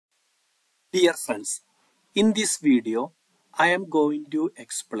Dear friends, in this video, I am going to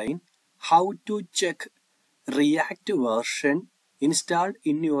explain how to check React version installed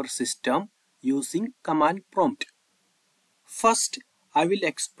in your system using command prompt. First, I will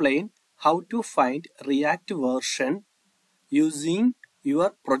explain how to find React version using your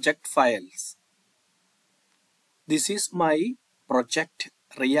project files. This is my project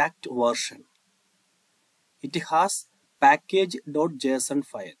React version. It has package.json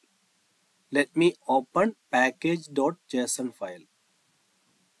file. Let me open package.json file.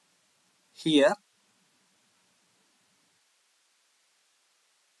 Here,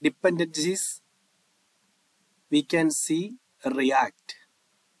 dependencies, we can see React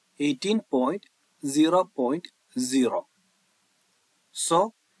 18.0.0.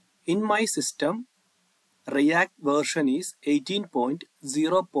 So, in my system, React version is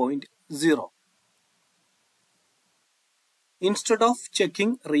 18.0.0. Instead of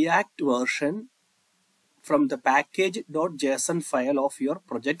checking React version from the package.json file of your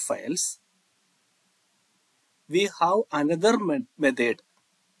project files, we have another method.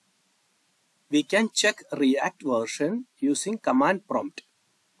 We can check React version using command prompt.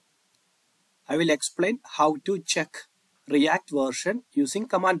 I will explain how to check React version using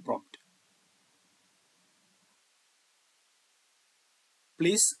command prompt.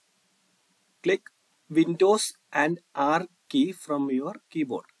 Please click Windows and R key from your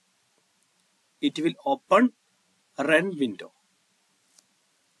keyboard. It will open Run window.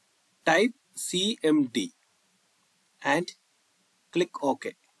 Type CMD and click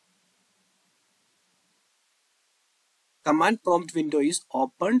OK. Command prompt window is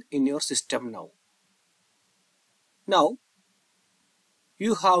opened in your system now. Now,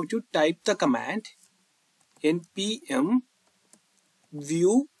 you have to type the command npm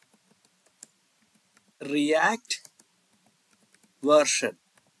view react version.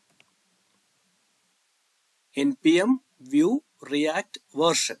 npm view react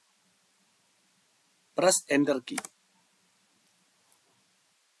version. Press enter key.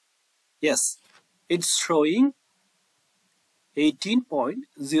 Yes, it's showing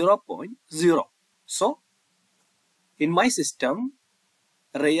 18.0.0. So, in my system,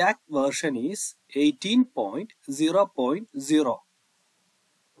 React version is 18.0.0.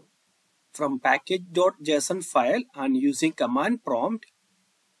 From package.json file and using command prompt,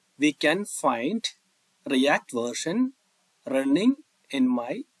 we can find React version running in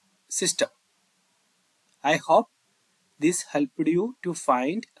my system. I hope this helped you to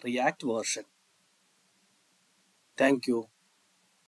find React version. Thank you.